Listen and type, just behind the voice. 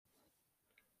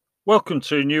Welcome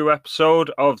to a new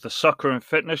episode of the Soccer and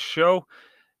Fitness Show.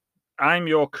 I'm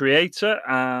your creator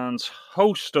and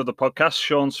host of the podcast,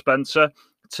 Sean Spencer.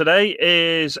 Today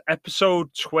is episode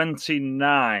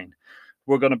 29.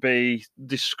 We're going to be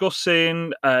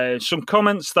discussing some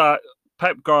comments that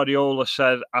Pep Guardiola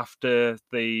said after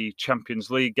the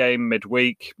Champions League game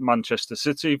midweek, Manchester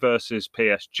City versus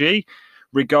PSG,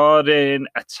 regarding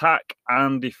attack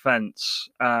and defence.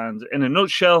 And in a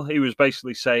nutshell, he was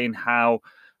basically saying how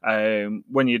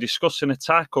when you're discussing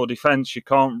attack or defence, you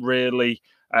can't really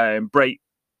break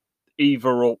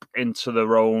either up into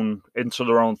their own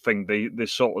thing.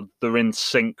 They're in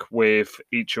sync with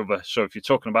each other. So if you're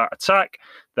talking about attack,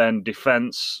 then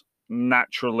defence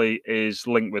naturally is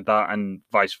linked with that, and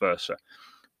vice versa.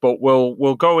 But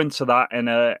we'll go into that in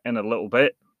a little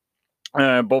bit.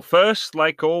 But first,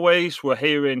 like always, we're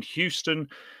here in Houston,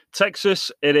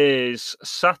 Texas. It is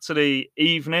Saturday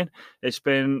evening. It's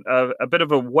been a bit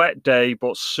of a wet day,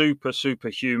 but super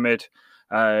humid,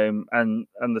 and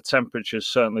the temperature's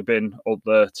certainly been up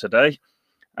there today.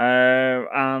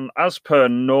 And as per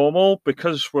normal,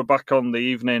 because we're back on the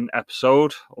evening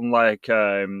episode, unlike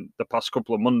the past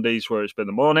couple of Mondays where it's been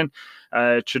the morning,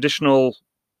 traditional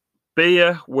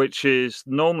beer, which is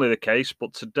normally the case,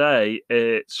 but today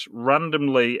it's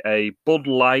randomly a Bud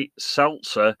Light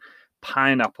seltzer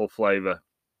pineapple flavor.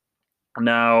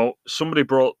 Now, somebody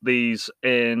brought these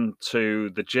into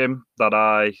the gym that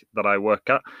I work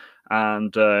at,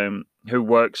 and who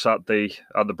works at the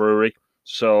brewery.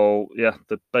 So yeah,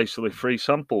 they're basically free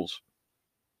samples.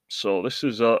 So this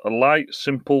is a light,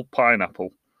 simple pineapple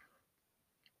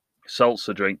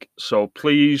seltzer drink. So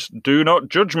please do not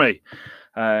judge me.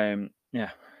 Yeah,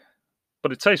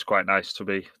 but it tastes quite nice to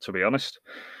be honest.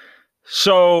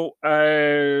 So,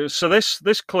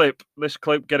 this clip,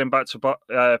 getting back to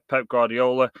Pep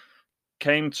Guardiola,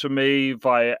 came to me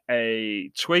via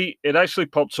a tweet. It actually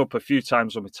popped up a few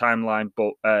times on my timeline,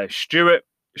 but Stuart,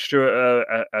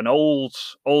 an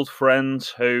old friend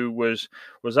who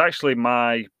was actually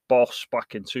my boss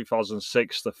back in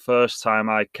 2006, the first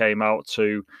time I came out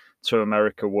to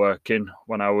America working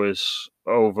when I was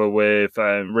over with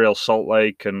Real Salt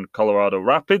Lake and Colorado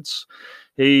Rapids.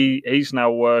 He's now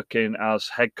working as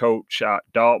head coach at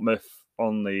Dartmouth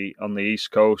on the East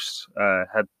Coast,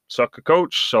 head soccer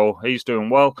coach. So he's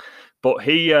doing well. But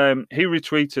he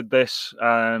retweeted this,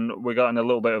 and we got in a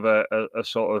little bit of a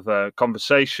sort of a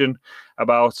conversation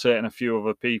about it, and a few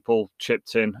other people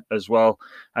chipped in as well.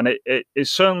 And it is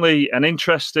certainly an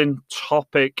interesting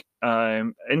topic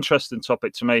to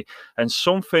me, and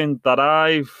something that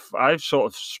I've sort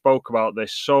of spoke about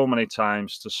this so many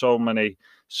times to so many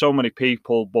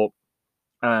people, but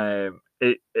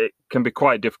it can be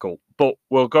quite difficult. But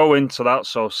we'll go into that.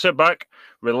 So sit back,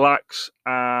 relax,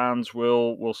 and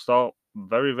we'll start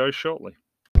very, very shortly.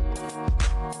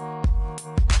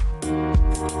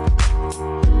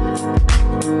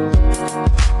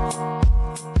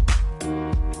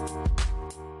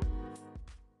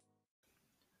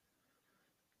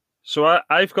 So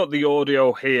I've got the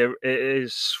audio here. It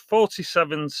is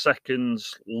 47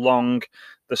 seconds long.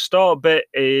 The start bit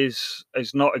is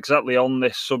not exactly on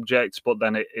this subject, but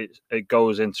then it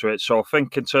goes into it. So I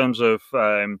think in terms of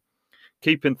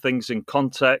keeping things in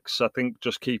context, I think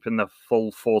just keeping the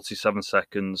full 47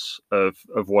 seconds of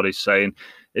what he's saying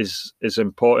is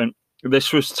important.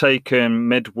 This was taken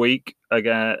midweek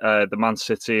again, the Man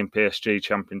City and PSG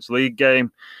Champions League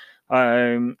game.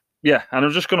 And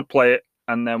I'm just going to play it,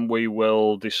 and then we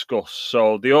will discuss.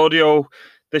 So the audio,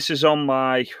 this is on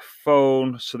my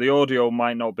phone, so the audio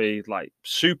might not be like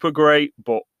super great,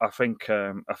 but I think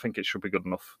it should be good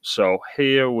enough. So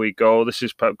here we go. This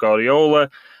is Pep Guardiola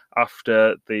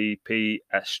after the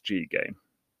PSG game.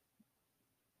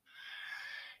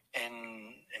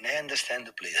 And I understand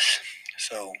the players.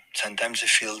 So sometimes they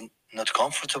feel not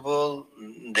comfortable.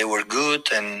 They were good,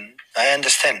 and I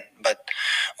understand. But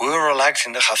we were relaxed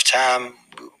in the halftime.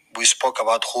 We spoke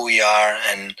about who we are,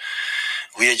 and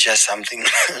we adjust something,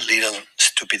 little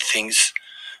stupid things,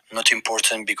 not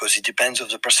important, because it depends on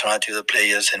the personality of the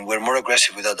players, and we're more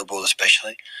aggressive without the ball,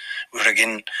 especially. We're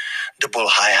getting the ball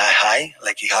high,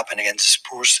 like it happened against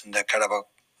Spurs in the Carabao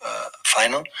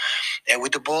final. And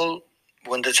with the ball,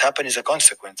 when that's happened, is a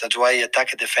consequence. That's why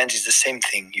attack and defense is the same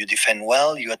thing. You defend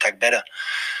well, you attack better.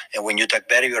 And when you attack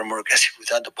better, you are more aggressive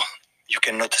without the ball. You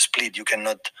cannot split. You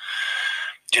cannot,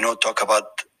 talk about,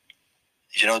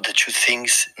 the two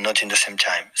things not in the same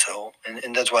time. So,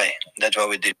 and that's why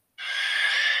we did.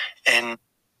 And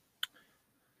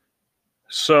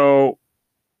so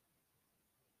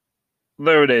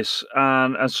there it is,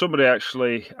 and somebody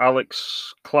actually,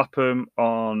 Alex Clapham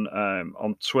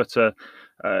on Twitter,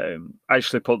 I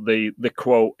actually put the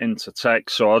quote into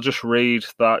text, so I'll just read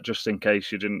that just in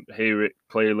case you didn't hear it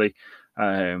clearly.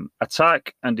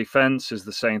 Attack and defense is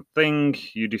the same thing.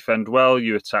 You defend well,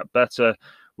 you attack better.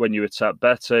 When you attack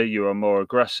better, you are more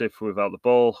aggressive without the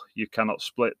ball. You cannot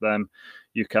split them.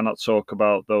 You cannot talk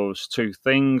about those two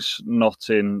things, not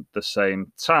in the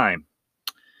same time.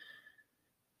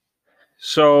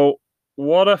 So,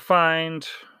 what I find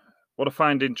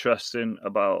interesting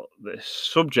about this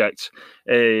subject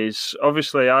is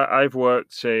obviously I've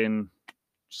worked in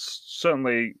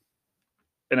certainly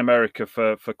in America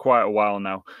for quite a while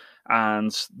now,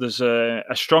 and there's a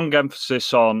strong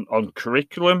emphasis on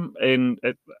curriculum in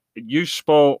youth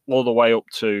sport all the way up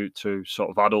to sort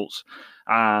of adults,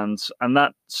 and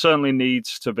that certainly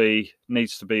needs to be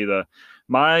there.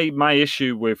 My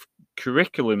issue with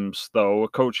curriculums, though, a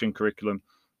coaching curriculum,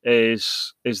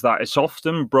 is that it's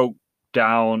often broke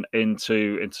down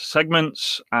into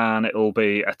segments, and it'll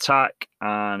be attack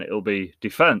and it'll be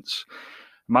defense.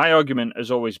 My argument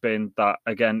has always been that,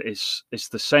 again, it's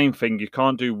the same thing. You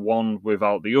can't do one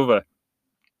without the other.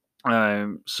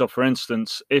 So, for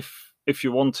instance, if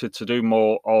you wanted to do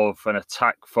more of an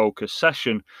attack focused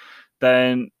session,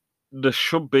 then there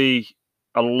should be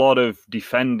a lot of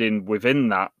defending within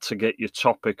that to get your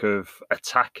topic of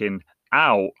attacking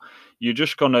out. You're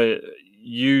just going to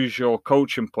use your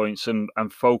coaching points and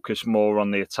focus more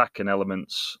on the attacking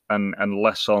elements and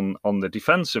less on the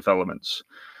defensive elements.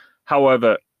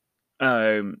 However,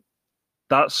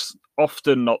 that's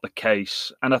often not the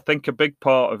case, and I think a big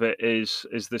part of it is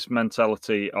this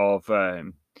mentality of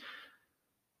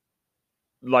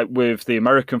like with the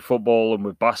American football and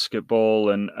with basketball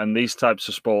and these types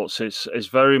of sports, it's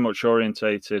very much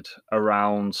orientated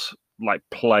around like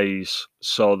plays.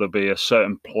 So there'll be a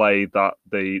certain play that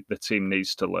the team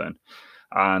needs to learn.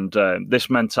 And this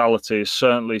mentality is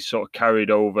certainly sort of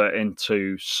carried over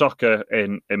into soccer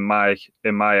in my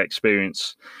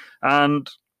experience. And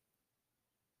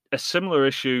a similar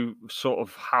issue sort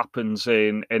of happens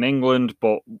in England,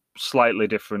 but slightly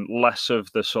different, less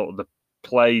of the sort of the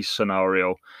play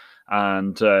scenario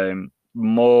and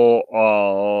more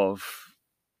of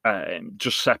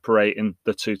just separating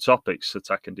the two topics,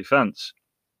 attack and defense.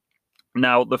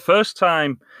 Now, the first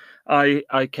time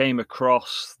I came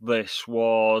across this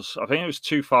was, I think it was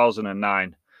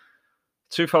 2009,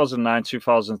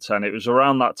 2010. It was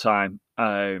around that time.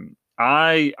 I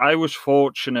was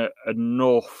fortunate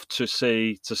enough to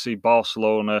see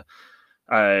Barcelona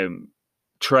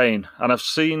train, and I've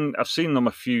seen them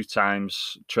a few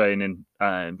times training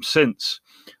since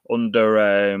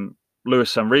under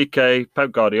Luis Enrique,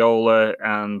 Pep Guardiola,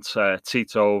 and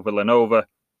Tito Villanova,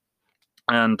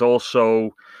 and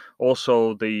also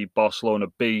the Barcelona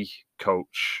B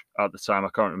coach at the time. I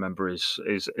can't remember his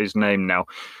name now.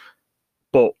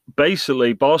 But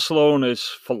basically, Barcelona's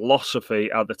philosophy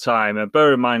at the time, and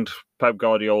bear in mind, Pep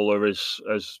Guardiola has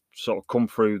sort of come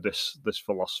through this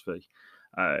philosophy,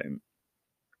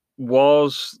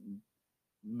 was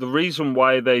the reason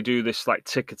why they do this like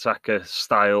tiki-taka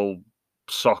style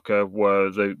soccer, where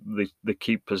they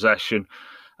keep possession,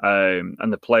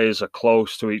 and the players are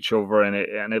close to each other,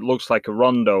 and it looks like a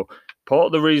rondo. Part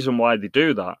of the reason why they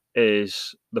do that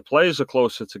is the players are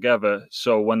closer together,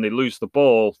 so when they lose the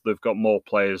ball, they've got more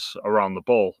players around the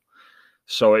ball.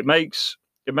 So it makes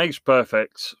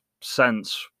perfect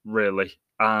sense, really.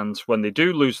 And when they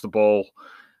do lose the ball,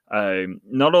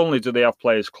 not only do they have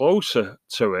players closer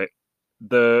to it,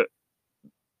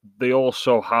 they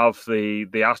also have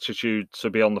the attitude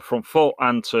to be on the front foot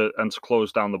and to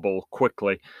close down the ball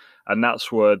quickly. And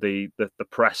that's where the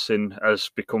pressing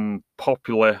has become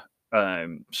popular.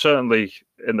 Certainly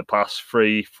in the past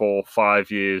 3, 4,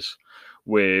 5 years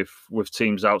with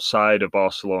teams outside of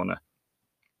Barcelona.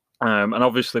 And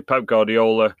obviously Pep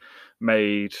Guardiola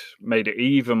made it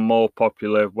even more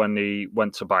popular when he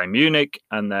went to Bayern Munich,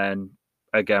 and then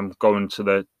again going to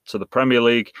the Premier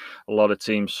League. A lot of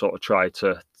teams sort of try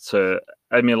to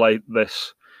emulate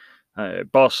this.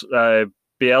 Bielsa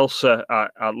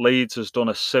at Leeds has done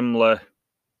a similar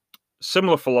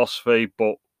philosophy,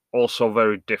 but also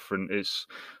very different. It's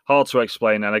hard to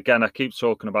explain, and again, I keep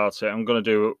talking about it. I'm going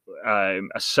to do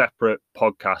a separate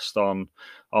podcast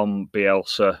on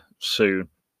Bielsa soon.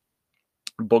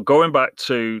 But going back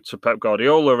to Pep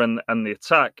Guardiola and the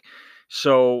attack,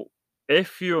 so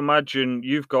if you imagine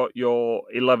you've got your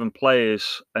 11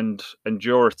 players and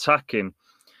you're attacking,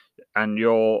 and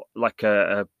you're like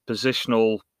a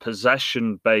positional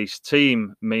possession-based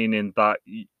team, meaning that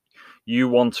you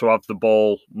want to have the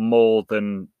ball more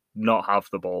than not have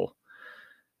the ball.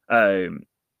 And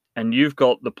you've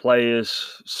got the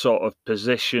players sort of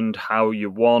positioned how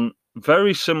you want.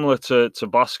 very similar to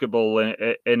basketball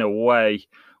in a way,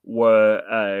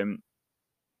 where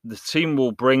the team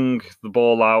will bring the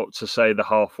ball out to, say, the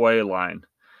halfway line,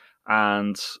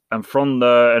 and from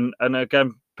there, and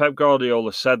again, Pep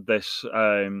Guardiola said this,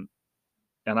 and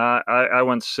I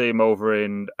went to see him over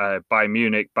in Bayern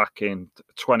Munich back in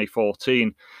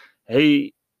 2014.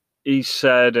 He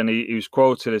said, and he was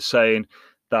quoted as saying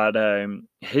that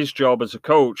his job as a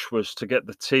coach was to get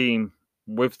the team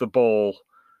with the ball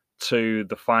to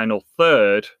the final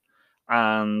third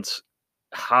and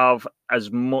have as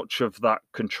much of that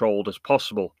controlled as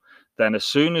possible. Then, as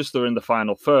soon as they're in the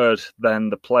final third, then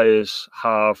the players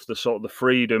have the sort of the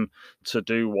freedom to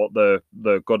do what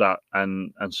they're good at,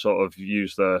 and sort of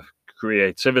use their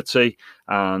creativity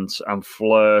and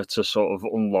flair to sort of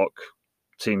unlock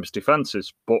teams'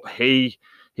 defenses. But he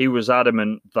was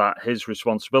adamant that his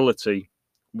responsibility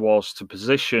was to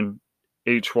position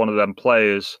each one of them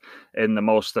players in the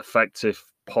most effective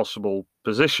possible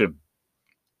position.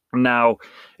 Now,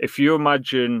 if you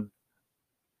imagine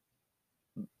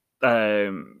a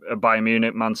Bayern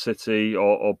Munich, Man City,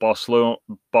 or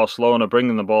Barcelona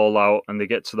bringing the ball out, and they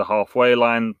get to the halfway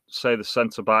line, say the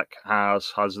centre back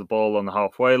has the ball on the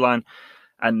halfway line,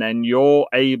 and then you're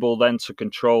able then to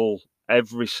control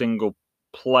every single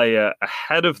player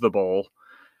ahead of the ball,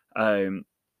 and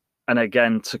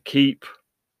again to keep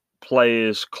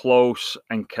players close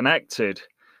and connected,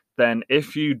 then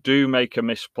if you do make a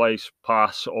misplaced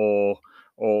pass or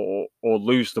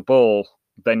lose the ball,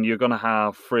 then you're going to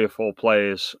have 3 or 4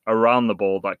 players around the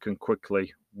ball that can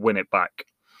quickly win it back.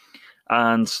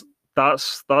 And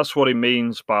that's what he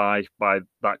means by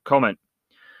that comment.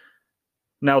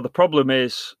 Now, the problem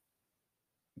is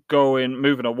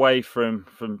moving away from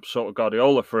sort of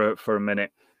Guardiola for a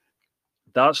minute.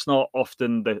 That's not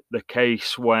often the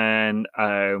case when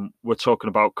we're talking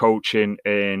about coaching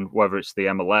in, whether it's the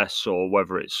MLS or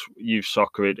whether it's youth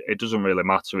soccer. It doesn't really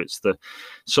matter. It's the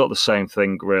sort of the same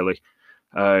thing, really.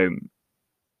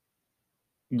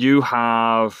 You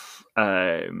have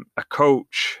a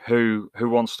coach who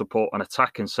wants to put an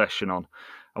attacking session on,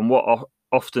 and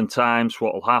oftentimes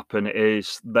what will happen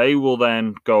is they will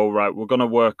then go, right, we're going to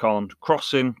work on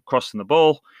crossing the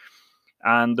ball,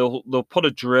 and they'll put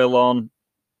a drill on.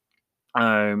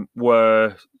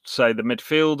 Where, say, the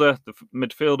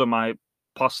midfielder might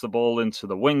pass the ball into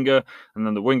the winger, and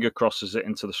then the winger crosses it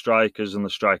into the strikers, and the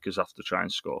strikers have to try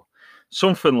and score.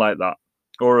 Something like that,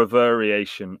 or a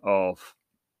variation of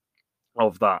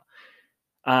that.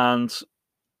 And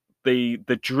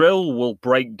the drill will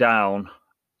break down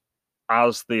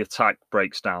as the attack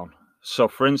breaks down. So,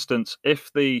 for instance,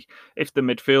 if the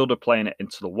midfielder playing it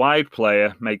into the wide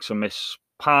player makes a miss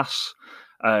pass,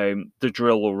 the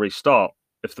drill will restart.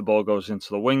 If the ball goes into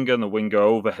the winger and the winger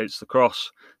overhits the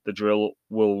cross, the drill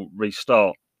will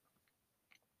restart.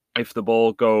 If the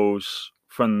ball goes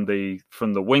from the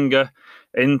winger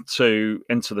into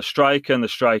the striker, and the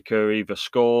striker either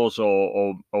scores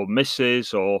or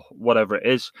misses or whatever it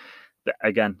is,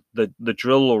 again the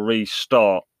drill will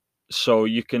restart. So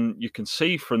you can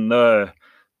see from there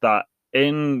that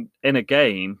in a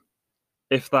game,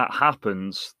 if that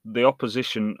happens, the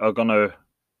opposition are going to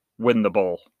win the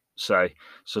ball, say.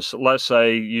 So let's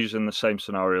say, using the same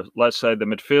scenario, let's say the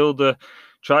midfielder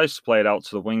tries to play it out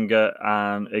to the winger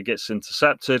and it gets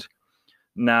intercepted.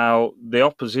 Now, the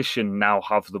opposition now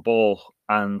have the ball,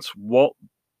 and what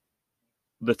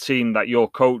the team that you're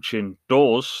coaching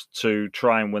does to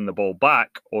try and win the ball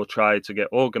back or try to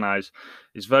get organised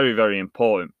is very, very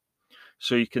important.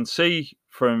 So you can see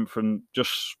from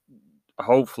just,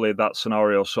 hopefully that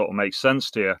scenario sort of makes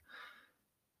sense to you.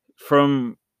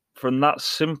 From that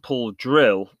simple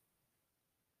drill,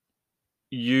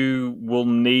 you will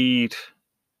need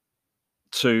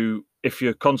to, if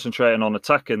you're concentrating on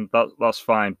attacking, that's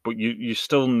fine, but you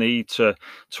still need to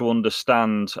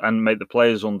understand and make the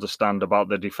players understand about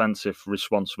the defensive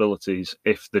responsibilities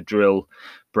if the drill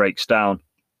breaks down.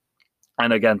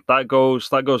 And again, that goes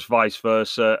vice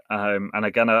versa. And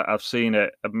again, I've seen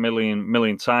it a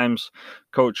million times.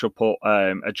 Coach will put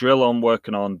a drill on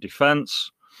working on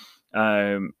defense.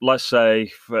 Let's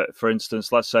say, for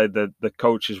instance, let's say the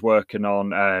coach is working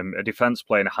on a defense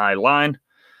playing a high line.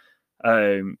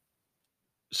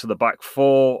 So the back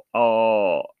 4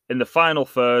 are in the final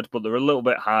third, but they're a little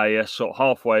bit higher, so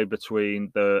halfway between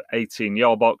the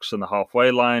 18-yard box and the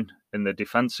halfway line in the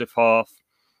defensive half.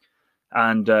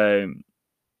 And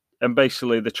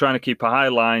basically they're trying to keep a high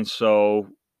line so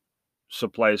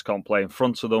players can't play in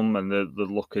front of them, and they're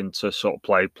looking to sort of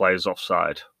play players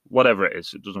offside. Whatever it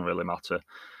is, it doesn't really matter.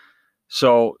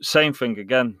 So same thing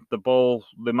again, the ball,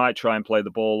 they might try and play the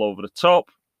ball over the top,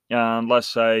 and let's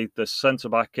say the centre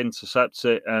back intercepts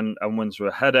it and wins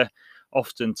with a header,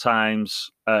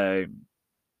 oftentimes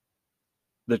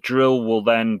the drill will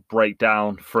then break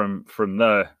down from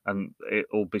there, and it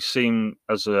will be seen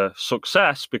as a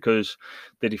success because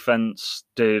the defence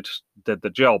did the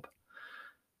job.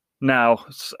 Now,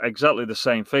 it's exactly the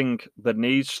same thing. There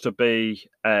needs to be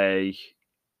a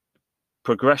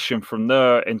progression from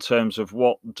there in terms of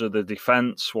what do the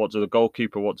defence, what do the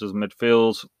goalkeeper, what does the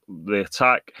midfield, the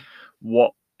attack,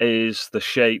 what is the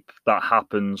shape that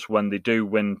happens when they do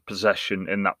win possession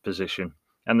in that position.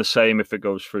 And the same if it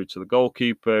goes through to the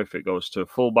goalkeeper, if it goes to a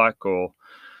fullback, or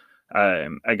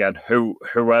again,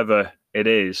 whoever it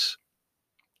is.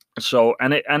 So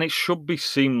it should be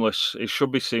seamless. It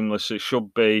should be seamless. It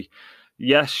should be,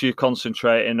 yes, you're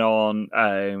concentrating on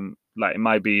like it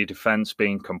might be your defense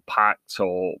being compact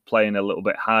or playing a little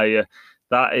bit higher.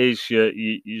 That is your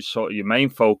sort of your main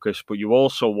focus, but you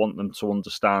also want them to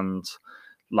understand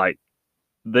like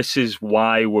this is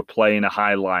why we're playing a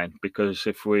high line, because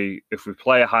if we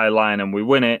play a high line and we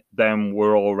win it, then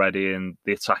we're already in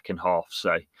the attacking half,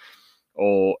 say.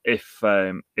 Or if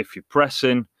you're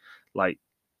pressing, like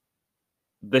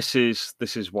this is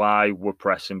why we're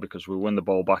pressing, because we win the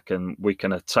ball back and we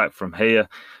can attack from here.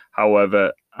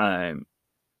 However,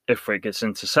 if it gets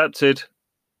intercepted,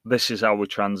 this is how we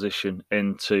transition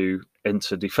into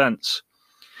defense.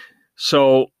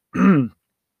 So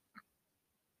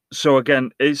so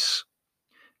again, it's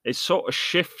sort of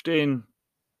shifting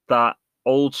that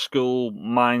old school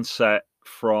mindset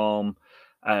from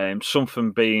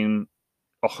something being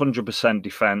 100%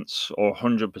 defense or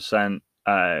 100%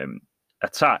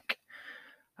 attack,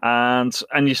 and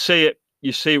you see it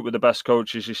with the best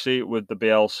coaches. You see it with the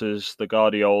Bielsas, the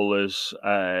Guardiolas,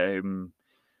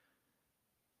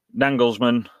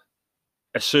 Nagelsmann.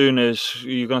 As soon as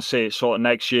you're going to see it sort of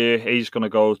next year, he's going to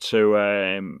go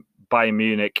to Bayern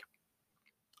Munich,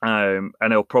 and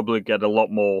he'll probably get a lot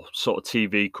more sort of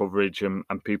TV coverage, and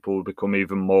people will become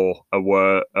even more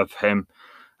aware of him.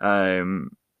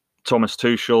 Thomas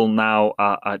Tuchel now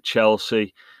at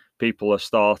Chelsea, people are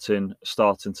starting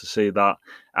to see that,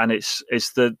 and it's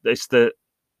the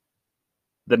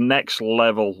next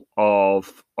level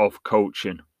of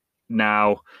coaching.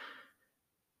 Now,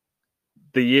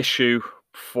 the issue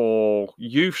for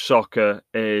youth soccer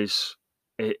is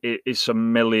it's a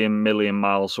million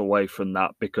miles away from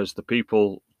that, because the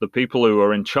people who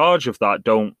are in charge of that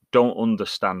don't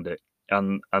understand it,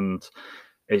 and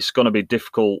it's going to be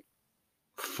difficult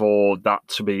for that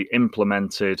to be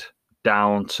implemented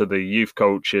down to the youth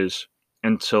coaches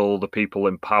until the people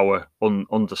in power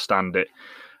understand it.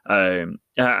 And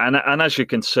as you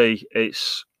can see,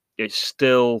 it's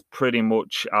still pretty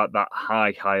much at that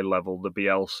high level, the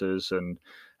Bielsas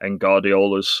and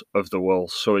Guardiolas of the world.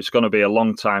 So it's going to be a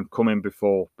long time coming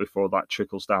before that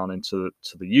trickles down into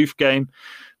the youth game.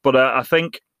 But I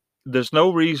think there's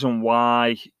no reason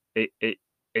why it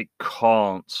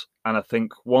can't. And I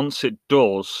think once it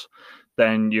does,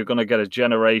 then you're going to get a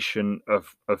generation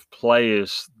of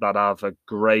players that have a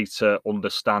greater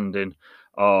understanding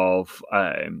of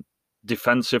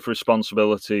defensive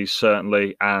responsibilities,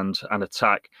 certainly, and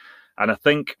attack. And I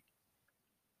think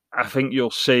you'll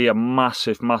see a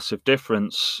massive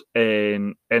difference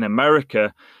in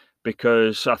America,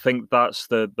 because I think that's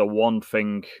the one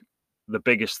thing, the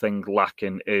biggest thing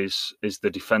lacking is the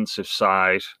defensive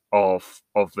side of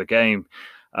the game.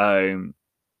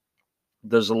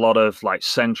 There's a lot of like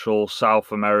Central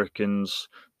South Americans,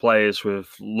 players with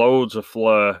loads of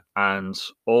flair and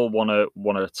all want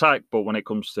to attack, but when it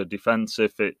comes to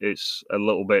defensive, it's a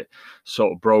little bit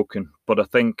sort of broken. But I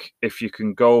think if you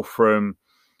can go from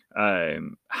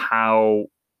how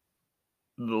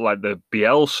like the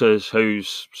Bielsas,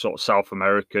 who's sort of South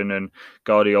American, and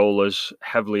Guardiola's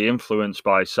heavily influenced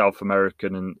by South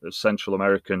American and Central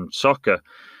American soccer,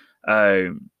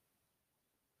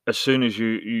 as soon as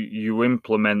you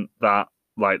implement that,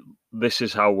 like this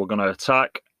is how we're going to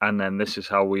attack, and then this is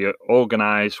how we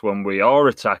organize when we are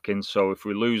attacking. So if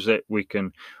we lose it, we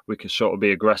can sort of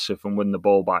be aggressive and win the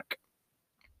ball back.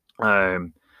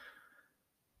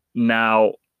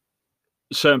 Now,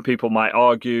 certain people might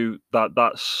argue that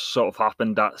that's sort of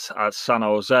happened at San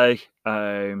Jose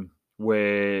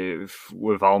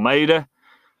with Almeida,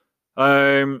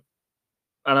 and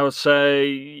I would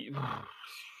say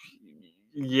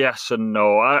yes and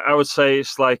no. I would say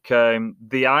it's like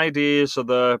the ideas are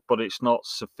there, but it's not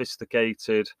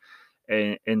sophisticated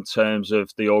in terms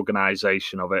of the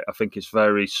organization of it. I think it's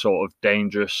very sort of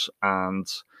dangerous, and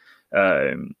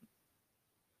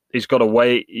he's got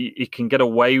away. He can get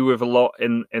away with a lot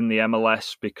in the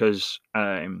MLS because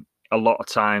a lot of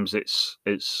times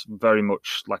it's very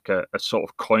much like a sort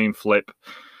of coin flip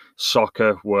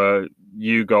soccer where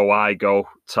you go, I go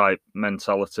type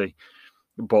mentality.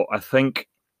 But I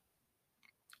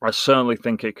certainly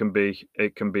think it can be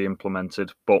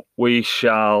implemented, but we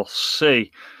shall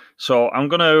see. So I'm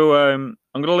gonna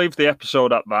leave the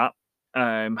episode at that.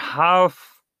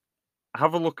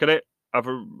 Have a look at it. Have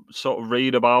a sort of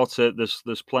read about it.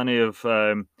 There's plenty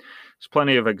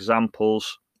of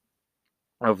examples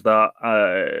of that.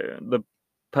 The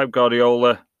Pep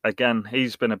Guardiola, again,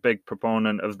 he's been a big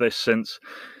proponent of this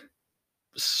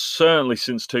certainly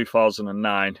since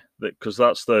 2009. Because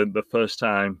that's the first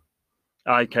time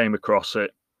I came across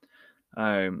it.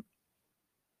 And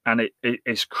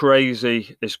it's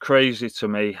crazy. It's crazy to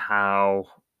me how,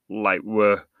 like,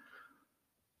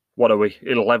 what are we,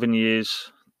 11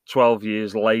 years, 12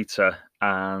 years later,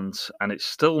 and it's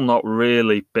still not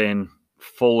really been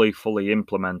fully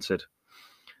implemented.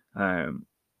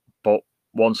 But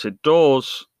once it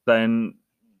does, then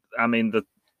I mean,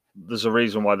 there's a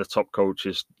reason why the top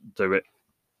coaches do it.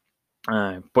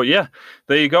 But yeah,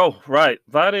 there you go. Right,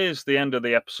 that is the end of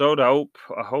the episode. I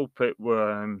hope it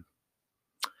were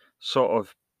sort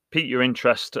of piqued your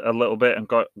interest a little bit and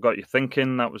got you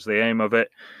thinking. That was the aim of it.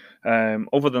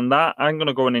 Other than that, I'm going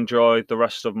to go and enjoy the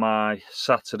rest of my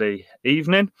Saturday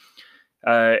evening.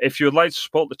 If you would like to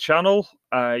support the channel,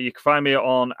 you can find me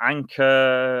on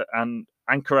Anchor and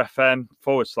Anchor FM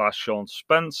 /Sean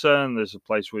Spencer, and there's a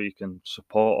place where you can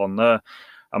support on there.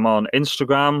 I'm on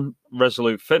Instagram,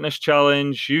 Resolute Fitness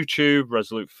Challenge, YouTube,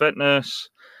 Resolute Fitness,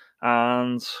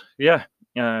 and yeah,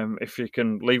 if you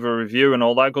can leave a review and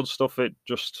all that good stuff, it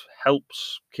just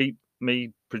helps keep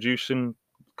me producing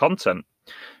content.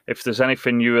 If there's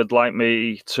anything you would like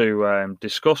me to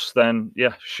discuss, then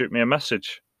yeah, shoot me a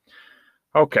message.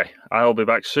 Okay, I'll be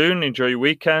back soon. Enjoy your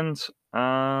weekend,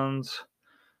 and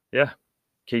yeah,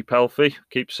 keep healthy,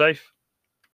 keep safe.